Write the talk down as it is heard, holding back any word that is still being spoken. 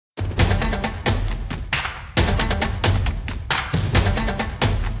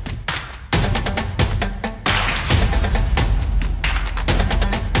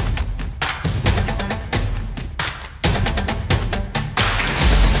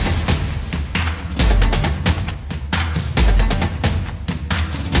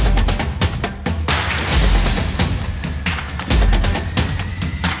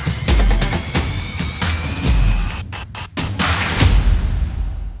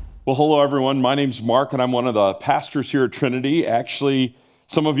Well, hello, everyone. My name's Mark, and I'm one of the pastors here at Trinity. Actually,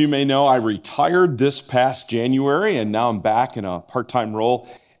 some of you may know I retired this past January, and now I'm back in a part-time role.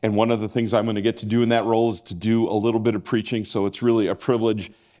 And one of the things I'm going to get to do in that role is to do a little bit of preaching. So it's really a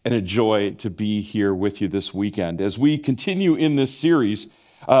privilege and a joy to be here with you this weekend as we continue in this series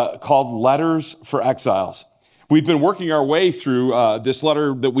called Letters for Exiles. We've been working our way through this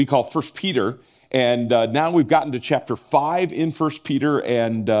letter that we call First Peter. And now we've gotten to chapter 5 in 1 Peter,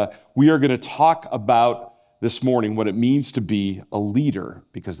 and we are going to talk about this morning what it means to be a leader,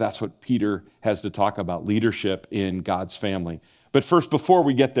 because that's what Peter has to talk about, leadership in God's family. But first, before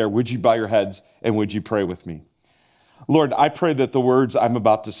we get there, would you bow your heads and would you pray with me? Lord, I pray that the words I'm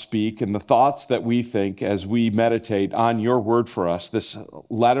about to speak and the thoughts that we think as we meditate on your word for us, this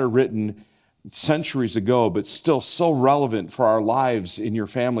letter written centuries ago, but still so relevant for our lives in your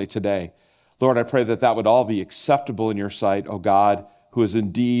family today. Lord, I pray that that would all be acceptable in your sight, O God, who is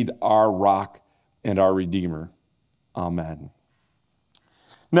indeed our rock and our Redeemer. Amen.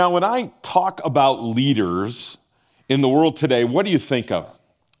 Now, when I talk about leaders in the world today, what do you think of?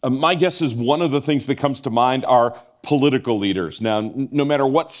 My guess is one of the things that comes to mind are political leaders. Now, no matter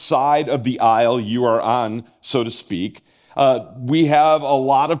what side of the aisle you are on, so to speak, we have a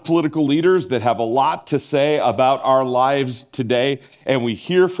lot of political leaders that have a lot to say about our lives today, and we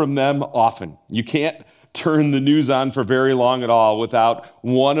hear from them often. You can't turn the news on for very long at all without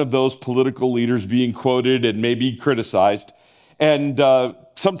one of those political leaders being quoted and maybe criticized. And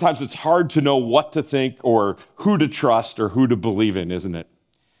sometimes it's hard to know what to think or who to trust or who to believe in, isn't it?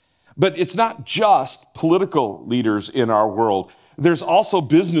 But it's not just political leaders in our world. There's also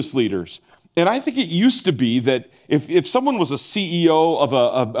business leaders. And I think it used to be that if someone was a CEO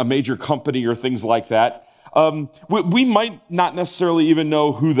of a major company or things like that, we might not necessarily even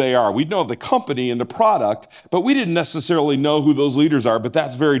know who they are. We'd know the company and the product, but we didn't necessarily know who those leaders are. But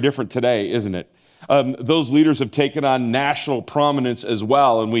that's very different today, isn't it? Those leaders have taken on national prominence as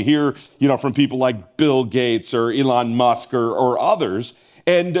well. And we hear, from people like Bill Gates or Elon Musk or others.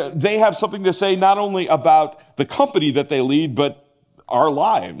 And they have something to say not only about the company that they lead, but our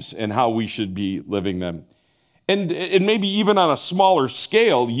lives and how we should be living them. And maybe even on a smaller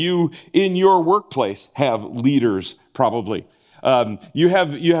scale, you in your workplace have leaders probably. You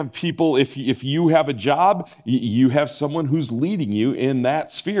have people, if you have a job, you have someone who's leading you in that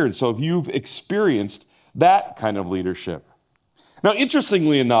sphere. And so if you've experienced that kind of leadership. Now,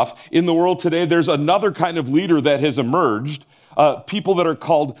 interestingly enough, in the world today, there's another kind of leader that has emerged, people that are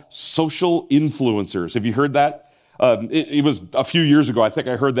called social influencers. Have you heard that? It was a few years ago. I think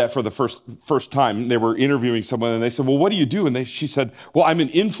I heard that for the first time. They were interviewing someone, and they said, "Well, what do you do?" And she said, "Well, I'm an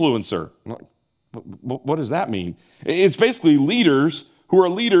influencer." I'm like, what does that mean? It's basically leaders who are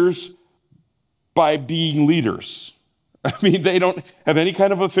leaders by being leaders. I mean, they don't have any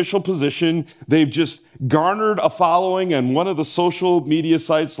kind of official position. They've just garnered a following on one of the social media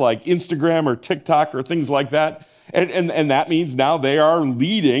sites like Instagram or TikTok or things like that. And that means now they are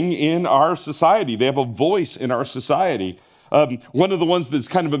leading in our society. They have a voice in our society. One of the ones that's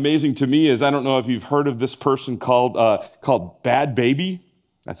kind of amazing to me is, I don't know if you've heard of this person called Bad Baby.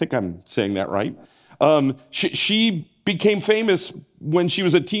 I think I'm saying that right. She became famous when she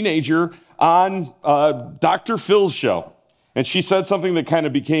was a teenager on Dr. Phil's show. And she said something that kind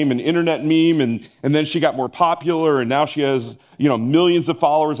of became an internet meme, and then she got more popular, and now she has millions of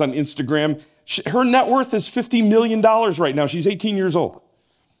followers on Instagram. Her net worth is $50 million right now. She's 18 years old.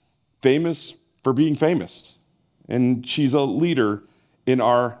 Famous for being famous. And she's a leader in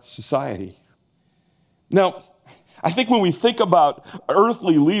our society. Now, I think when we think about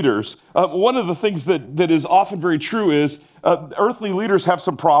earthly leaders, one of the things that is often very true is earthly leaders have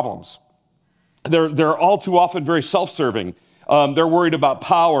some problems. They're all too often very self-serving. They're worried about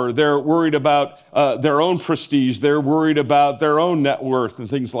power. They're worried about their own prestige. They're worried about their own net worth and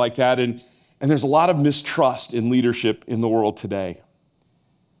things like that. And there's a lot of mistrust in leadership in the world today.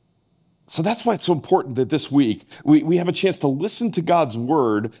 So that's why it's so important that this week we have a chance to listen to God's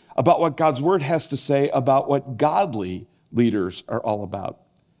word about what God's word has to say about what godly leaders are all about.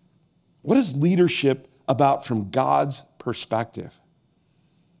 What is leadership about from God's perspective?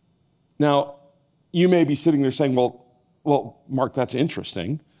 Now, you may be sitting there saying, well, Mark, that's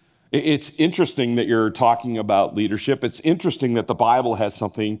interesting. It's interesting that you're talking about leadership. It's interesting that the Bible has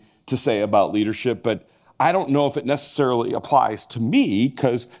something to say about leadership, but I don't know if it necessarily applies to me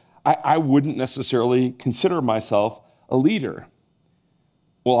because I wouldn't necessarily consider myself a leader.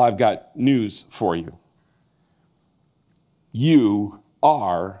 Well, I've got news for you. You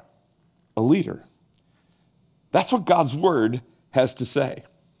are a leader. That's what God's word has to say.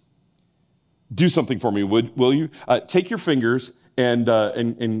 Do something for me, will you? Take your fingers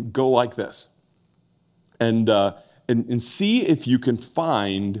and go like this. And see if you can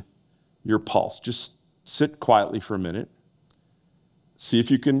find your pulse. Just sit quietly for a minute. See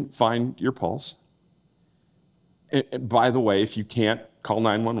if you can find your pulse. And by the way, if you can't, call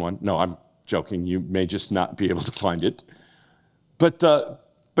 911. No, I'm joking. You may just not be able to find it. But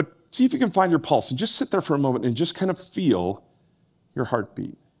see if you can find your pulse and just sit there for a moment and just kind of feel your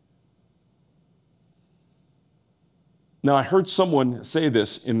heartbeat. Now, I heard someone say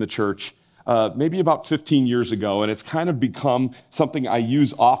this in the church maybe about 15 years ago, and it's kind of become something I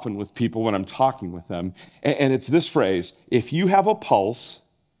use often with people when I'm talking with them. And it's this phrase: if you have a pulse,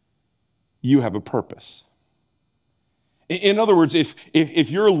 you have a purpose. In other words,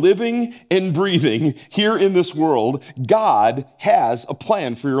 if you're living and breathing here in this world, God has a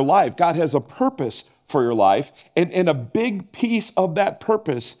plan for your life. God has a purpose for your life. And a big piece of that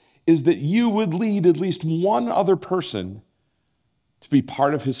purpose is that you would lead at least one other person to be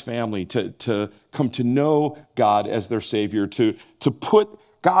part of his family, to come to know God as their Savior, to put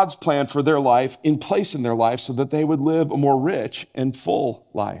God's plan for their life in place in their life so that they would live a more rich and full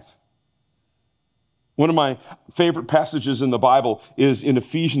life. One of my favorite passages in the Bible is in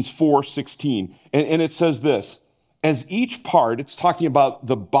Ephesians 4:16, and it says this: as each part, it's talking about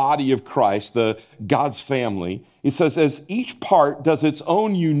the body of Christ, God's family. It says, as each part does its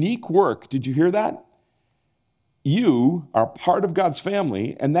own unique work. Did you hear that? You are part of God's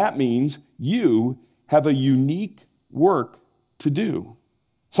family, and that means you have a unique work to do.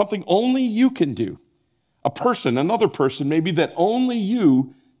 Something only you can do. Another person, maybe that only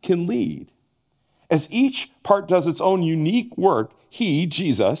you can lead. As each part does its own unique work, he,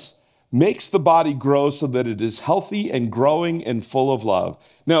 Jesus, makes the body grow so that it is healthy and growing and full of love.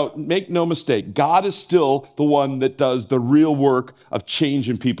 Now, make no mistake, God is still the one that does the real work of change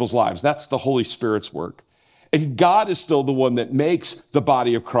in people's lives. That's the Holy Spirit's work. And God is still the one that makes the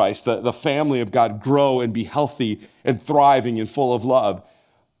body of Christ, the family of God, grow and be healthy and thriving and full of love.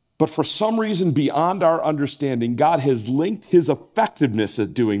 But for some reason beyond our understanding, God has linked his effectiveness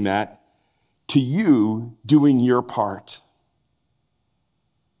at doing that to you doing your part.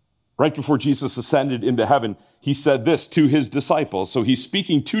 Right before Jesus ascended into heaven, he said this to his disciples. So he's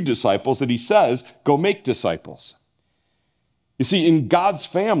speaking to disciples, and he says, go make disciples. You see, in God's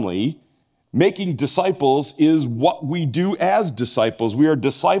family, making disciples is what we do as disciples. We are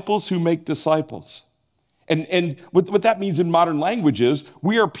disciples who make disciples. And what that means in modern language is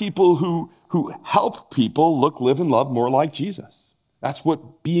we are people who help people look, live, and love more like Jesus. That's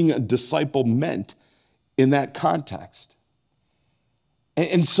what being a disciple meant in that context.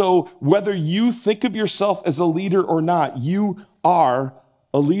 And so whether you think of yourself as a leader or not, you are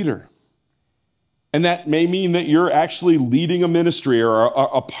a leader. And that may mean that you're actually leading a ministry or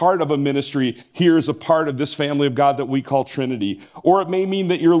a part of a ministry here as a part of this family of God that we call Trinity. Or it may mean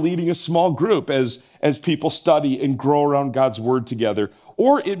that you're leading a small group as people study and grow around God's word together.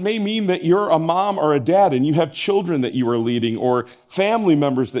 Or it may mean that you're a mom or a dad and you have children that you are leading or family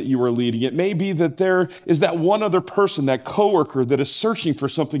members that you are leading. It may be that there is that one other person, that coworker that is searching for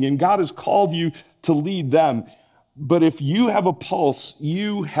something and God has called you to lead them. But if you have a pulse,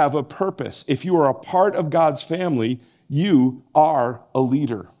 you have a purpose. If you are a part of God's family, you are a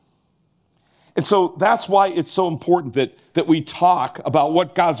leader. And so that's why it's so important that we talk about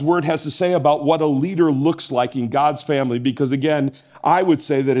what God's word has to say about what a leader looks like in God's family. Because again, I would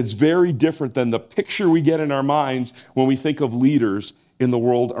say that it's very different than the picture we get in our minds when we think of leaders in the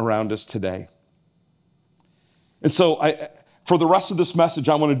world around us today. And so for the rest of this message,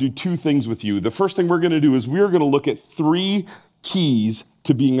 I want to do two things with you. The first thing we're going to do is we're going to look at 3 keys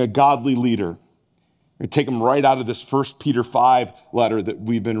to being a godly leader. We take them right out of this 1 Peter 5 letter that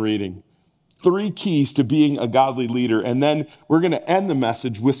we've been reading. 3 keys to being a godly leader. And then we're going to end the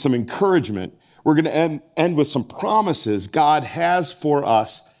message with some encouragement. We're going to end with some promises God has for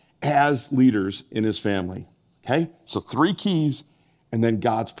us as leaders in his family. Okay? So 3 keys and then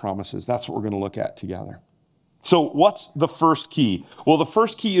God's promises. That's what we're going to look at together. So what's the first key? Well, the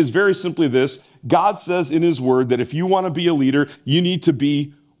first key is very simply this. God says in his word that if you want to be a leader, you need to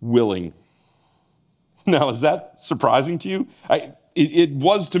be willing. Now, is that surprising to you? It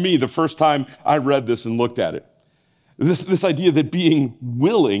was to me the first time I read this and looked at it. This idea that being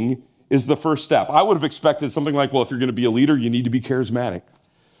willing is the first step. I would have expected something like, well, if you're going to be a leader, you need to be charismatic.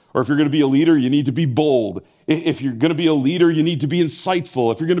 Or if you're going to be a leader, you need to be bold. If you're going to be a leader, you need to be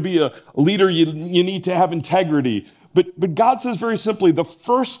insightful. If you're going to be a leader, you need to have integrity. But God says very simply, the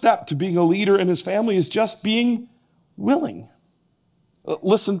first step to being a leader in his family is just being willing.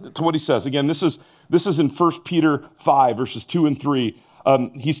 Listen to what he says. Again, this is in 1 Peter 5, verses 2 and 3.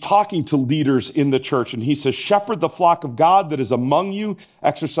 He's talking to leaders in the church, and he says, shepherd the flock of God that is among you,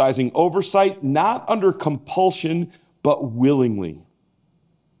 exercising oversight, not under compulsion, but willingly.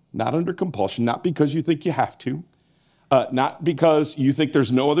 Not under compulsion, not because you think you have to, not because you think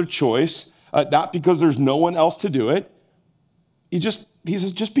there's no other choice, not because there's no one else to do it. He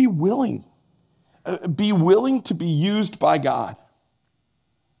says, just be willing. Be willing to be used by God.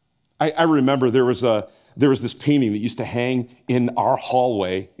 I remember there was this painting that used to hang in our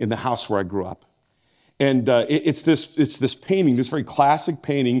hallway in the house where I grew up. And it's this painting, this very classic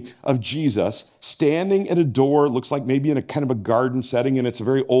painting of Jesus standing at a door, looks like maybe in a kind of a garden setting, and it's a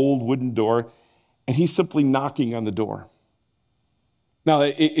very old wooden door, and he's simply knocking on the door. Now,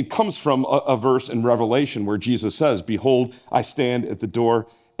 it comes from a verse in Revelation where Jesus says, behold, I stand at the door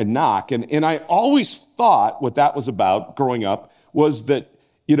and knock. And I always thought what that was about growing up was that,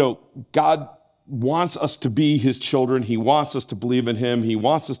 God wants us to be his children. He wants us to believe in him. He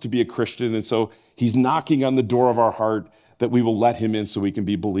wants us to be a Christian. And so he's knocking on the door of our heart that we will let him in so we can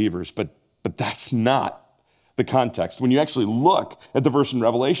be believers. But that's not the context. When you actually look at the verse in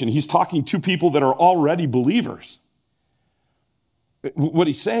Revelation, he's talking to people that are already believers. What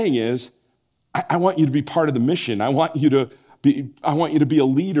he's saying is, I want you to be part of the mission. I want you to be a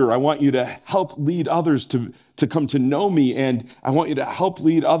leader. I want you to help lead others to come to know me, and I want you to help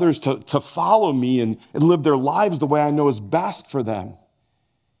lead others to follow me and live their lives the way I know is best for them.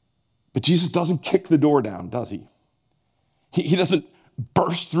 But Jesus doesn't kick the door down, does he? He doesn't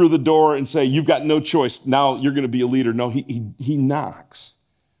burst through the door and say, you've got no choice, now you're going to be a leader. No, he knocks.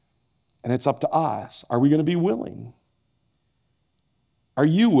 And it's up to us. Are we going to be willing? Are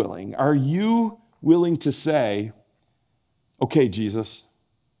you willing? Are you willing to say, okay, Jesus,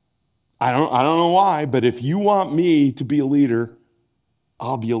 I don't know why, but if you want me to be a leader,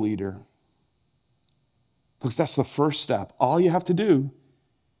 I'll be a leader. Folks, that's the first step. All you have to do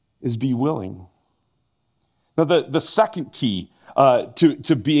is be willing. Now, the second key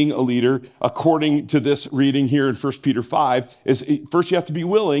to being a leader, according to this reading here in 1 Peter 5, is first you have to be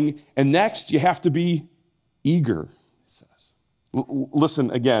willing, and next you have to be eager, it says.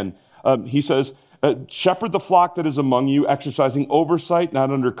 Listen again. He says, shepherd the flock that is among you, exercising oversight, not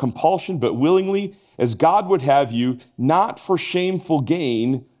under compulsion, but willingly, as God would have you, not for shameful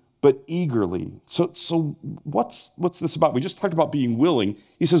gain, but eagerly. So what's this about? We just talked about being willing.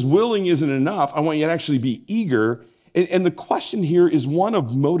 He says, willing isn't enough. I want you to actually be eager. And the question here is one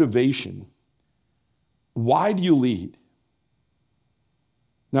of motivation. Why do you lead?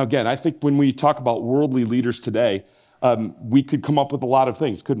 Now, again, I think when we talk about worldly leaders today, we could come up with a lot of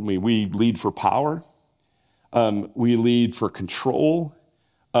things, couldn't we? We lead for power. We lead for control.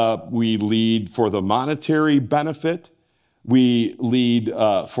 We lead for the monetary benefit. We lead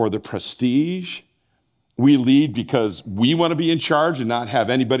for the prestige. We lead because we want to be in charge and not have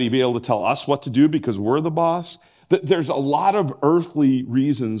anybody be able to tell us what to do because we're the boss. There's a lot of earthly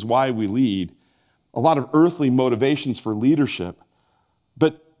reasons why we lead, a lot of earthly motivations for leadership.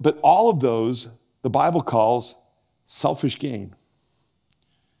 But all of those, the Bible calls selfish gain.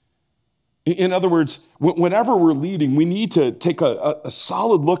 In other words, whenever we're leading, we need to take a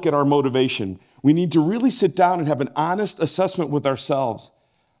solid look at our motivation. We need to really sit down and have an honest assessment with ourselves.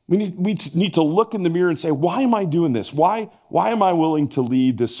 We need to look in the mirror and say, why am I doing this? Why am I willing to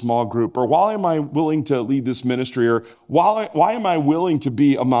lead this small group? Or why am I willing to lead this ministry? Or why am I willing to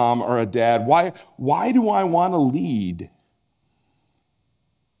be a mom or a dad? Why do I want to lead?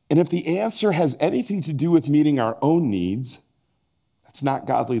 And if the answer has anything to do with meeting our own needs, that's not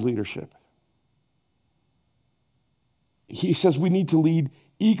godly leadership. He says we need to lead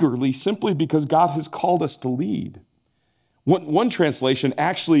eagerly simply because God has called us to lead. One translation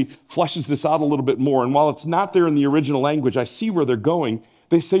actually fleshes this out a little bit more. And while it's not there in the original language, I see where they're going.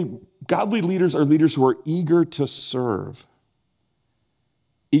 They say godly leaders are leaders who are eager to serve,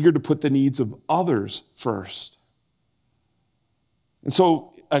 eager to put the needs of others first. And so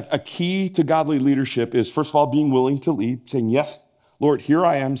a key to godly leadership is, first of all, being willing to lead, saying, yes, Lord, here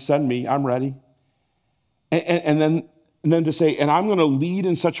I am, send me, I'm ready. And then to say, and I'm going to lead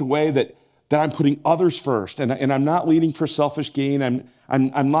in such a way that I'm putting others first, and I'm not leading for selfish gain.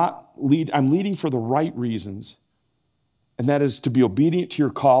 I'm leading for the right reasons, and that is to be obedient to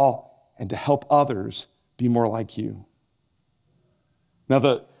your call and to help others be more like you. Now,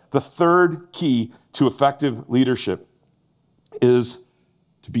 the third key to effective leadership is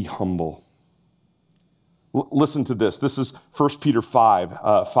to be humble. Listen to this. This is 1 Peter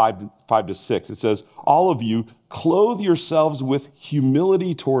 5:5-6. It says, all of you, clothe yourselves with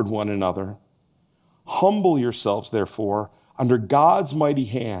humility toward one another. Humble yourselves, therefore, under God's mighty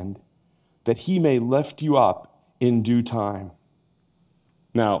hand, that he may lift you up in due time.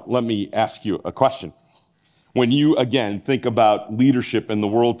 Now, let me ask you a question. When you, again, think about leadership in the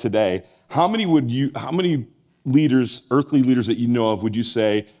world today, how many leaders, earthly leaders that you know of, would you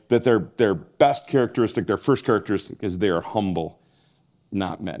say that their best characteristic, their first characteristic is they are humble?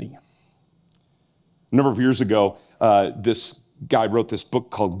 Not many. A number of years ago, this guy wrote this book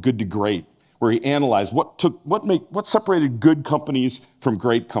called Good to Great, where he analyzed what separated good companies from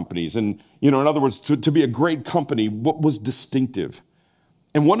great companies. And, in other words, to be a great company, what was distinctive?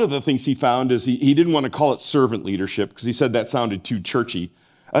 And one of the things he found is he didn't want to call it servant leadership because he said that sounded too churchy.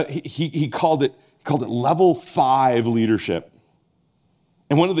 He called it level 5 leadership.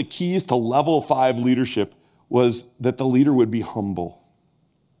 And one of the keys to level 5 leadership was that the leader would be humble.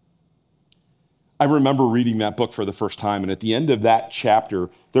 I remember reading that book for the first time, and at the end of that chapter,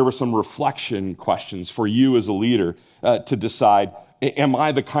 there were some reflection questions for you as a leader to decide, am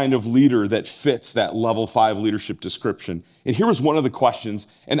I the kind of leader that fits that level 5 leadership description? And here was one of the questions,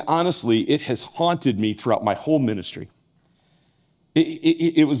 and honestly, it has haunted me throughout my whole ministry.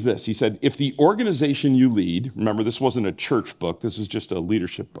 It was this. He said, if the organization you lead, remember this wasn't a church book, this was just a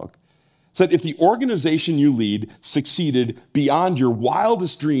leadership book, said if the organization you lead succeeded beyond your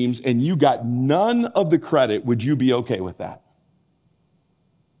wildest dreams and you got none of the credit, would you be okay with that?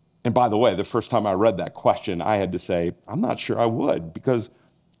 And by the way, the first time I read that question, I had to say, I'm not sure I would, because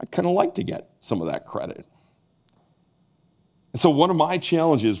I kind of like to get some of that credit. And so one of my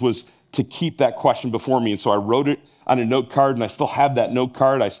challenges was to keep that question before me. And so I wrote it on a note card, and I still have that note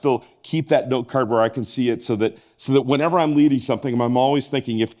card. I still keep that note card where I can see it so that whenever I'm leading something, I'm always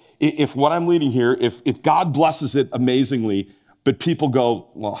thinking, if what I'm leading here, if God blesses it amazingly, but people go,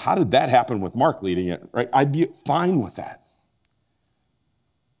 well, how did that happen with Mark leading it, right? I'd be fine with that.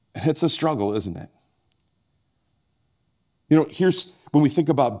 And it's a struggle, isn't it? Here's when we think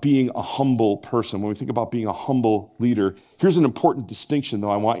about being a humble person, when we think about being a humble leader, here's an important distinction, though,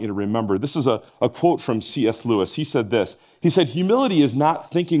 I want you to remember. This is a quote from C.S. Lewis. He said this. He said, humility is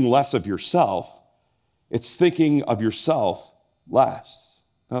not thinking less of yourself. It's thinking of yourself less.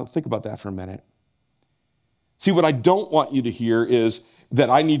 Now, think about that for a minute. See, what I don't want you to hear is that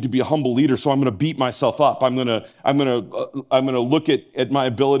I need to be a humble leader, so I'm going to beat myself up. I'm going to look at my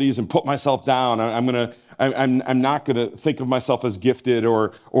abilities and put myself down. I'm not going to think of myself as gifted,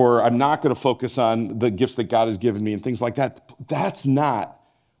 or I'm not going to focus on the gifts that God has given me and things like that. That's not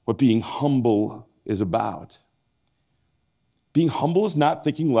what being humble is about. Being humble is not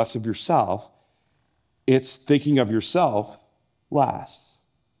thinking less of yourself. It's thinking of yourself less.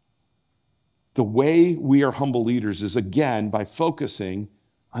 The way we are humble leaders is, again, by focusing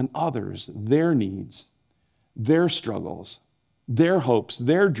on others, their needs, their struggles, their hopes,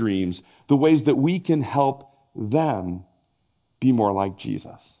 their dreams, the ways that we can help them be more like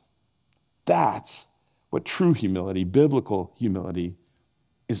Jesus. That's what true humility, biblical humility,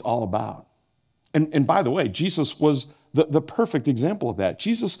 is all about. And by the way, Jesus was the perfect example of that.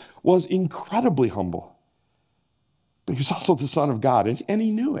 Jesus was incredibly humble, but he was also the Son of God, and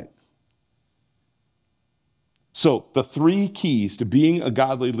he knew it. So the 3 keys to being a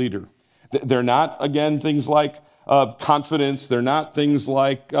godly leader, they're not, again, things like confidence. They're not things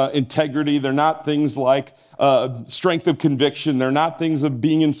like integrity. They're not things like strength of conviction. They're not things of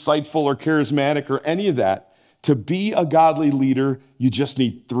being insightful or charismatic or any of that. To be a godly leader, you just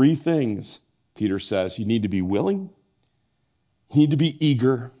need 3 things, Peter says. You need to be willing. You need to be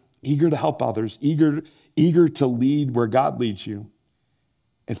eager to help others, eager to lead where God leads you.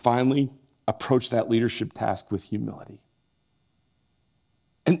 And finally, approach that leadership task with humility.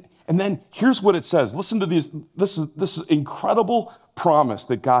 And then here's what it says. Listen to these. This is incredible promise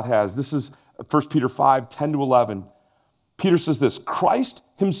that God has. This is 1 Peter 5, 10 to 11. Peter says this, Christ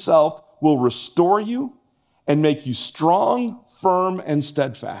himself will restore you and make you strong, firm, and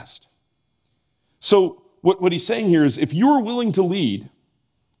steadfast. So what he's saying here is, if you are willing to lead,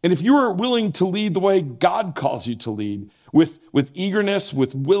 and if you are willing to lead the way God calls you to lead, with eagerness,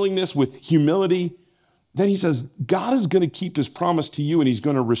 with willingness, with humility, then he says, God is going to keep his promise to you, and he's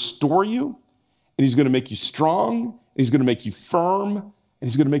going to restore you, and he's going to make you strong, and he's going to make you firm, and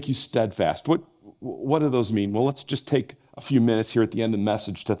he's going to make you steadfast. What do those mean? Well, let's just take a few minutes here at the end of the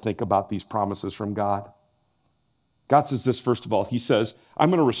message to think about these promises from God. God says this, first of all. He says, I'm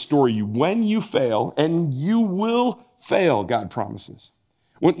going to restore you when you fail, and you will fail, God promises.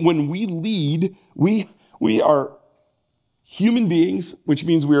 When we lead, we are human beings, which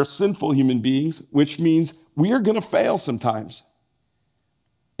means we are sinful human beings, which means we are going to fail sometimes.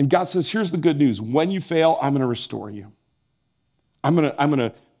 And God says, here's the good news. When you fail, I'm going to restore you. I'm going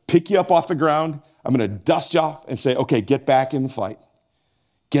to pick you up off the ground. I'm going to dust you off and say, okay, get back in the fight.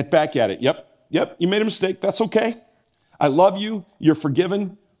 Get back at it. Yep, you made a mistake. That's okay. I love you. You're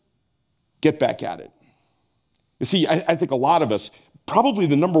forgiven. Get back at it. You see, I think a lot of us, probably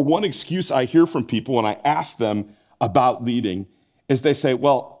the number one excuse I hear from people when I ask them about leading is they say,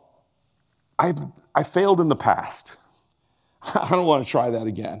 well, I failed in the past. I don't want to try that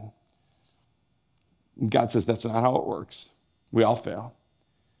again. And God says that's not how it works. We all fail.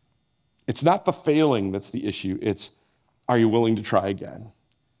 It's not the failing that's the issue. It's, are you willing to try again?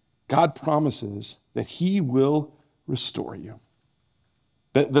 God promises that he will restore you.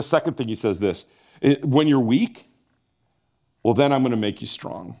 The second thing he says this, when you're weak, well, then I'm going to make you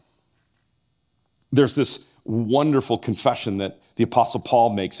strong. There's this wonderful confession that the Apostle Paul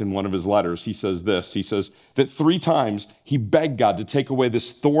makes in one of his letters. He says this, he says that 3 times he begged God to take away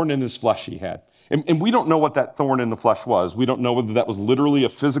this thorn in his flesh he had. And we don't know what that thorn in the flesh was. We don't know whether that was literally a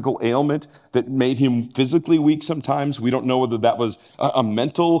physical ailment that made him physically weak sometimes. We don't know whether that was a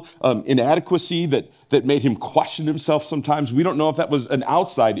mental inadequacy that made him question himself sometimes. We don't know if that was an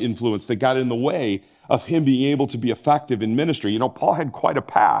outside influence that got in the way of him being able to be effective in ministry. You know, Paul had quite a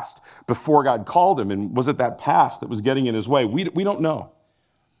past before God called him, and was it that past that was getting in his way? We don't know.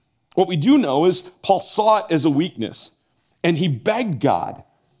 What we do know is Paul saw it as a weakness, and he begged God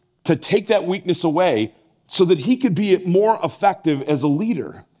to take that weakness away so that he could be more effective as a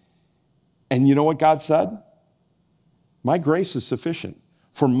leader. And you know what God said? My grace is sufficient,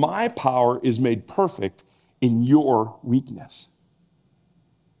 for my power is made perfect in your weakness.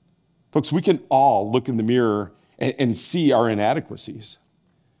 Folks, we can all look in the mirror and see our inadequacies.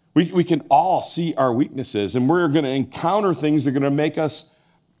 We can all see our weaknesses, and we're going to encounter things that are going to make us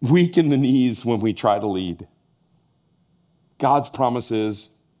weak in the knees when we try to lead. God's promise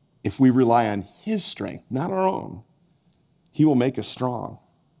is, if we rely on his strength, not our own, he will make us strong.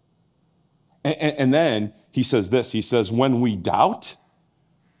 And then he says this, he says, when we doubt,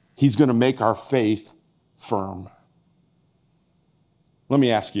 he's going to make our faith firm. Let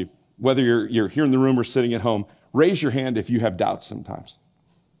me ask you, whether you're here in the room or sitting at home, raise your hand if you have doubts sometimes.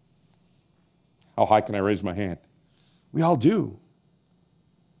 How high can I raise my hand? We all do.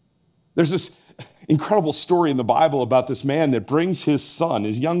 There's this incredible story in the Bible about this man that brings his son,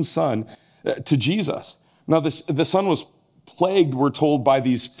 his young son, to Jesus. Now, the son was plagued, we're told, by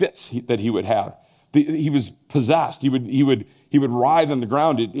these fits that he would have. He was possessed. He would writhe on the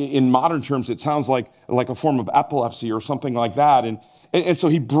ground. In modern terms, it sounds like a form of epilepsy or something like that. And so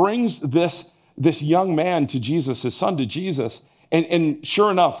he brings this young man to Jesus, his son to Jesus. And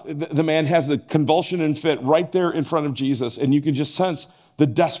sure enough, the man has a convulsion and fit right there in front of Jesus. And you can just sense the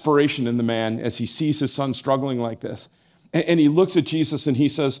desperation in the man as he sees his son struggling like this. And he looks at Jesus and he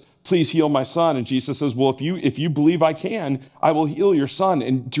says, please heal my son. And Jesus says, well, if you believe I can, I will heal your son.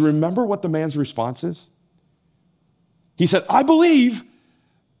 And do you remember what the man's response is? He said, I believe,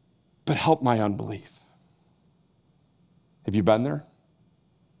 but help my unbelief. Have you been there?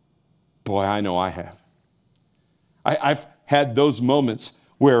 Boy, I know I have. I've had those moments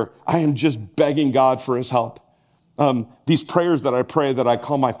where I am just begging God for his help. These prayers that I pray that I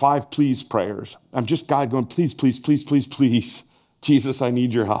call my 5 please prayers. I'm just God going, please, please, please, please, please. Jesus, I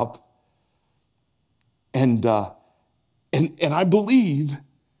need your help. And I believe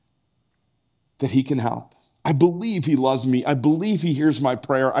that he can help. I believe he loves me. I believe he hears my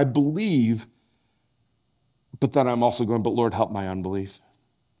prayer. I believe, but then I'm also going, but Lord, help my unbelief.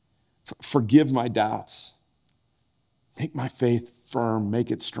 Forgive my doubts. Make my faith firm. Make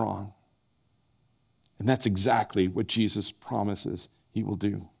it strong. And that's exactly what Jesus promises he will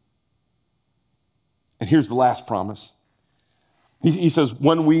do. And here's the last promise. He says,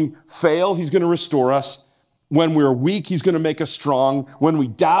 when we fail, he's going to restore us. When we're weak, he's going to make us strong. When we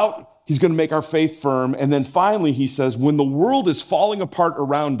doubt, he's going to make our faith firm. And then finally, he says, when the world is falling apart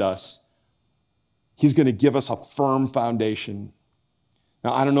around us, he's going to give us a firm foundation.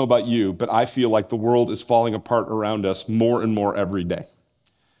 Now, I don't know about you, but I feel like the world is falling apart around us more and more every day.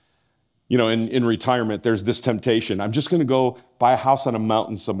 You know, in retirement, there's this temptation. I'm just going to go buy a house on a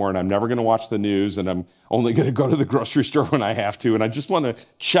mountain somewhere, and I'm never going to watch the news, and I'm only going to go to the grocery store when I have to, and I just want to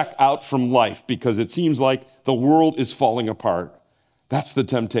check out from life because it seems like the world is falling apart. That's the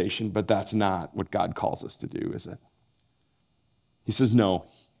temptation, but that's not what God calls us to do, is it? He says, no,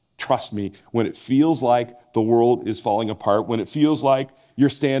 trust me, when it feels like the world is falling apart, when it feels like you're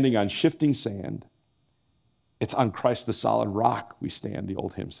standing on shifting sand, it's on Christ the solid rock we stand, the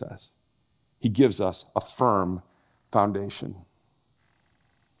old hymn says. He gives us a firm foundation.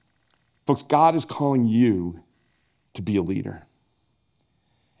 Folks, God is calling you to be a leader.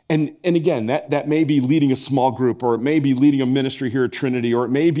 And again, that may be leading a small group, or it may be leading a ministry here at Trinity, or it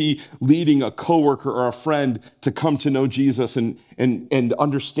may be leading a coworker or a friend to come to know Jesus and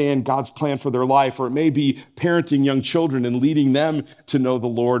understand God's plan for their life, or it may be parenting young children and leading them to know the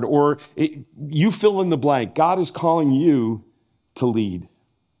Lord, or you fill in the blank. God is calling you to lead.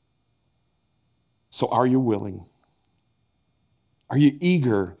 So are you willing? Are you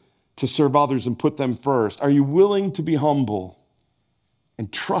eager to serve others and put them first? Are you willing to be humble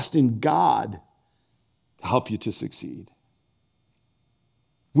and trust in God to help you to succeed?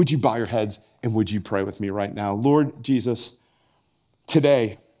 Would you bow your heads and would you pray with me right now? Lord Jesus,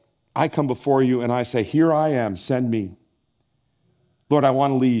 today I come before you and I say, here I am, send me. Lord, I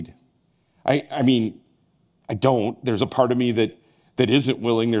want to lead. I mean, I don't. There's a part of me that isn't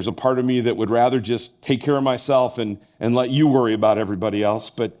willing. There's a part of me that would rather just take care of myself and let you worry about everybody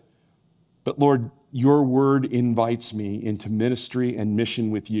else. But Lord, your word invites me into ministry and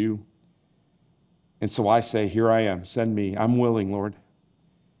mission with you. And so I say, here I am, send me. I'm willing, Lord.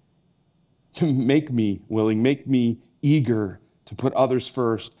 Make me willing, make me eager to put others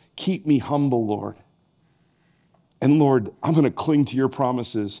first. Keep me humble, Lord. And Lord, I'm going to cling to your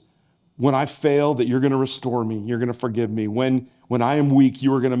promises. When I fail, that you're going to restore me, you're going to forgive me. When I am weak,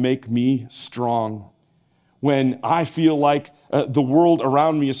 you are going to make me strong. When I feel like the world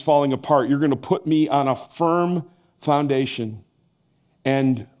around me is falling apart, you're going to put me on a firm foundation.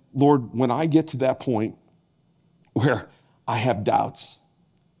 And Lord, when I get to that point where I have doubts,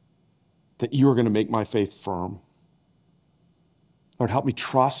 that you are going to make my faith firm. Lord, help me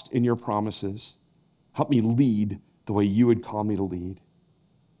trust in your promises. Help me lead the way you would call me to lead.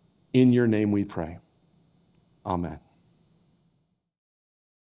 In your name we pray. Amen.